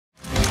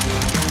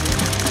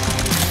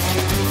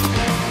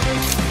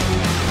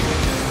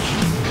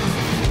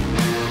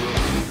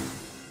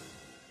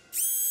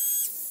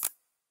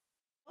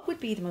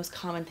be the most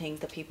common things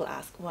that people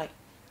ask? Why?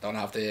 Don't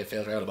have the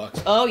filter out of the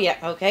box. Oh yeah,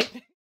 okay.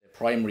 The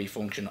primary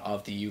function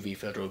of the UV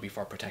filter will be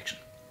for protection.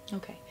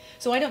 Okay.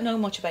 So I don't know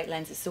much about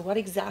lenses. So what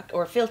exact,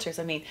 or filters,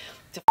 I mean,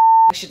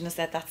 I shouldn't have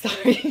said that,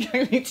 sorry.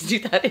 I need to do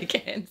that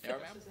again.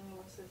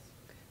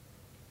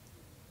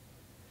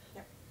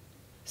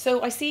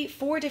 So I see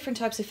 4 different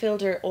types of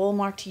filter, all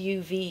marked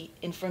UV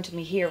in front of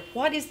me here.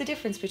 What is the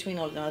difference between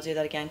all of them? I'll do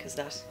that again because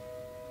that,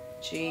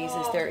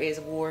 Jesus, there is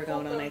war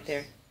going on out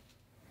there.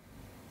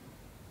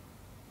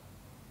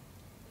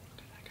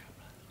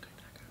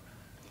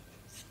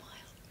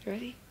 Smile.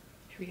 Ready?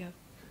 Here we go.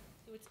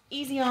 So it's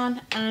easy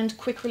on and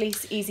quick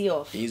release, easy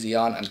off. Easy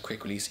on and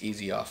quick release,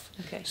 easy off.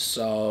 Okay.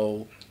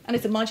 So... And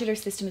it's a modular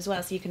system as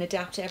well, so you can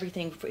adapt to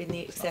everything in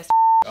the accessory.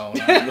 Oh,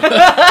 no.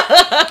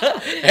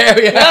 There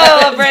we go.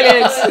 Oh,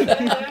 brilliant.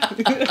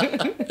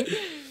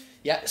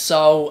 Yeah,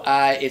 so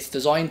it's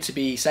designed to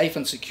be safe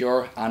and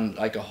secure and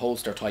like a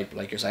holster type,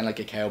 like you're saying, like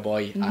a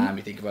cowboy.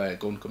 You think of a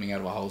gun coming out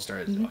of a holster.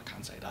 I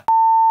can't say that.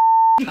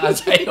 Can't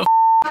say a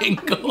f***ing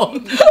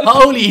gun.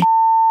 Holy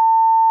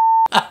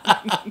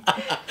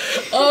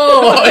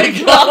oh my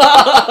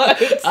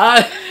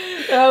god.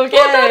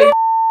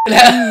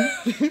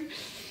 Okay.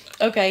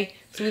 Okay,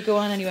 so we go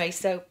on anyway.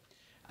 So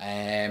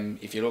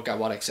if you look at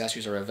what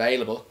accessories are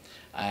available,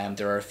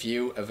 there are a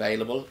few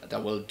available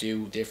that will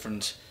do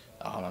different...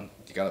 hold on,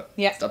 you got it.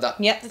 Yeah. Stop that.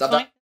 Yeah, that's Stop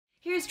fine. that.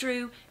 Here's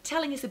Drew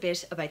telling us a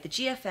bit about the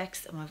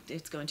GFX, oh,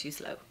 it's going too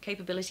slow,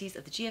 capabilities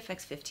of the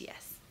GFX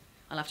 50S.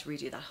 I'll have to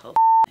redo that whole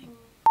thing.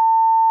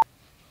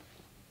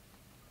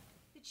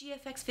 The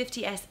GFX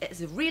 50S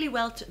is really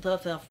well...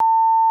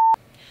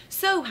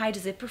 So how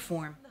does it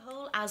perform? The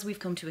whole, as we've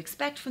come to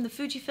expect from the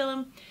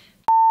Fujifilm,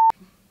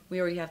 we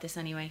already have this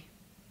anyway.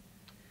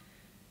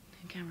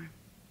 Camera.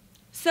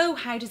 So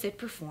how does it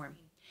perform?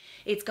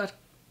 It's got...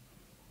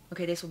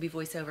 Okay, this will be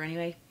voiceover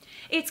anyway.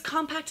 It's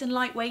compact and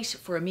lightweight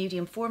for a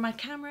medium format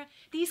camera.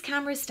 These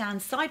cameras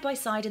stand side by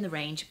side in the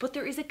range, but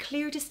there is a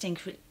clear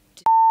distinction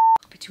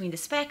between the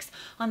specs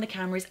on the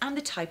cameras and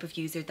the type of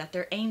user that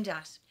they're aimed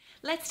at.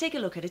 Let's take a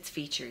look at its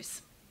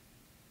features.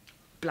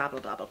 Blah, blah,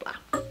 blah, blah, blah.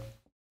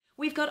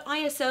 We've got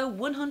ISO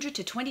 100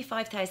 to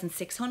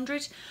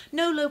 25,600,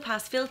 no low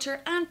pass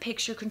filter and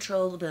picture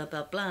control, blah,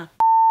 blah, blah.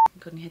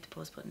 Couldn't hit the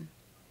pause button.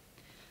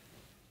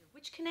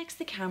 Which connects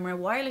the camera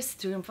wireless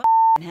through...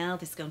 Hell,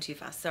 this is going too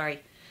fast,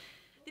 sorry.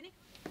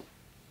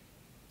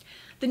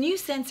 The new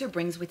sensor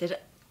brings with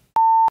it...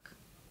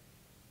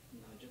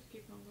 No, just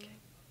keep on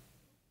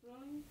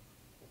rolling.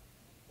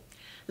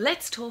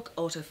 Let's talk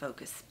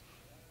autofocus.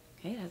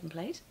 Okay, it hasn't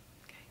played.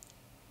 Okay.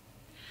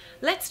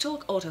 Let's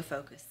talk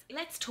autofocus.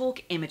 Let's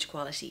talk image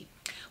quality.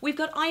 We've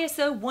got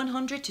ISO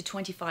 100 to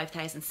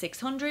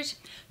 25,600,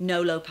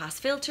 no low pass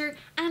filter,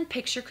 and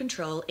picture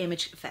control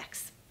image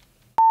effects.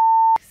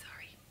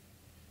 Sorry.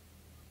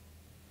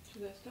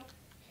 Should I stop?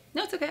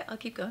 No, it's okay, I'll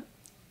keep going.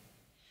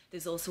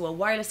 There's also a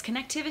wireless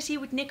connectivity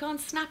with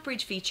Nikon's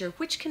SnapBridge feature,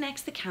 which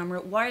connects the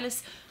camera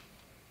wireless.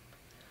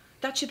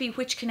 That should be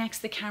which connects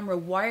the camera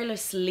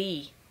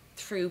wirelessly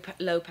through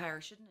low power,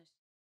 shouldn't it?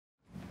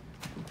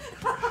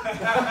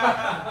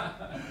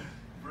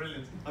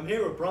 Brilliant. I'm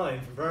here with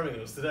Brian from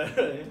Birmingham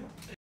today.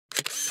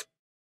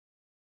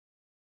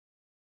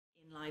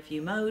 In live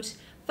view mode,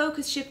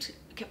 focus shift,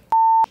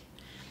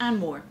 and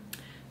more.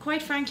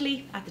 Quite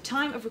frankly, at the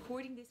time of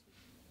recording this.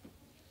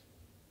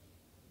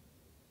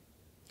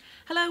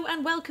 Hello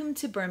and welcome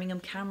to Birmingham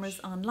Cameras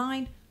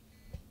Online.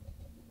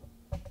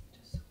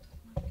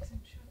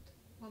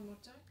 One more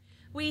time.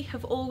 We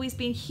have always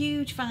been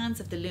huge fans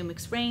of the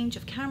Lumix range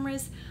of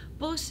cameras,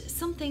 but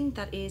something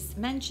that is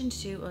mentioned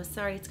to, oh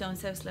sorry, it's going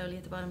so slowly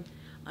at the bottom,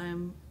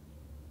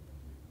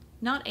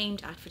 not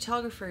aimed at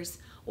photographers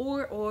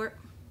or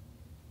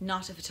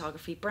not a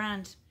photography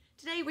brand.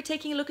 Today we're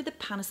taking a look at the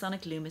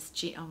Panasonic Lumix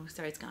G, oh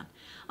sorry it's gone.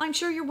 I'm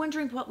sure you're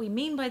wondering what we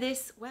mean by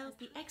this. Well,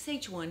 the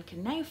XH1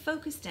 can now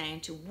focus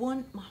down to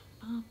one,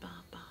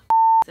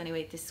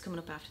 anyway this is coming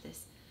up after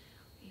this.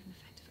 Even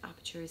effective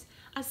apertures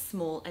as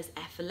small as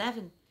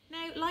f11.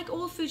 Now, like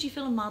all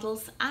Fujifilm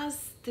models,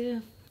 as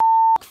the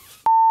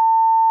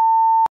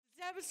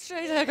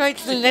demonstrate how great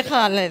the lick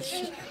on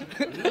it.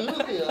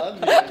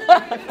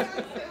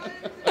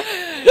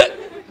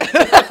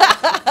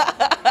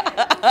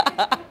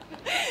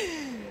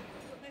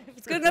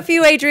 It's good enough for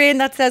you, Adrian.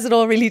 That says it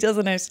all, really,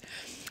 doesn't it?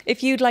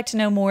 If you'd like to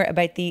know more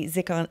about the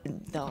Zikon,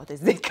 no, the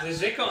Zikon. The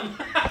Zikon.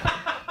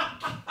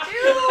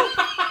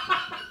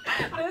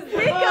 The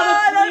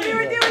Zikon, and you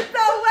were doing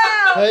so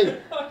well.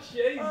 Hey,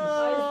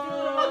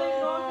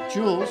 Oh.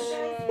 Jules,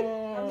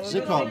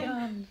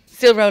 Zikon.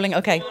 Still rolling.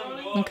 Okay.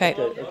 Okay.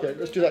 Okay,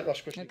 let's do that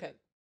last question. Okay.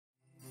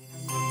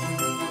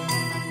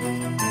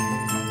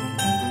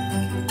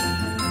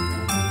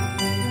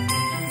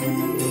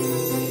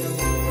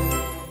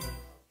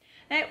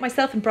 Now,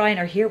 myself and Brian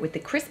are here with the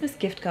Christmas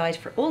gift guide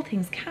for all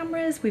things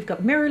cameras. We've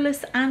got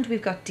mirrorless and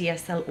we've got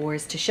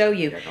DSLRs to show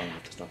you. You're going to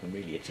have to stop and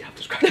really itchy. You have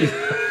to scratch it.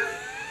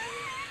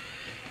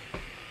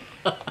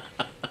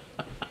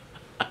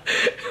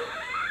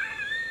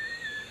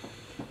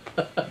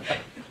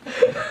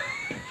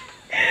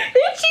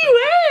 Itchy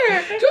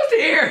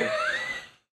here.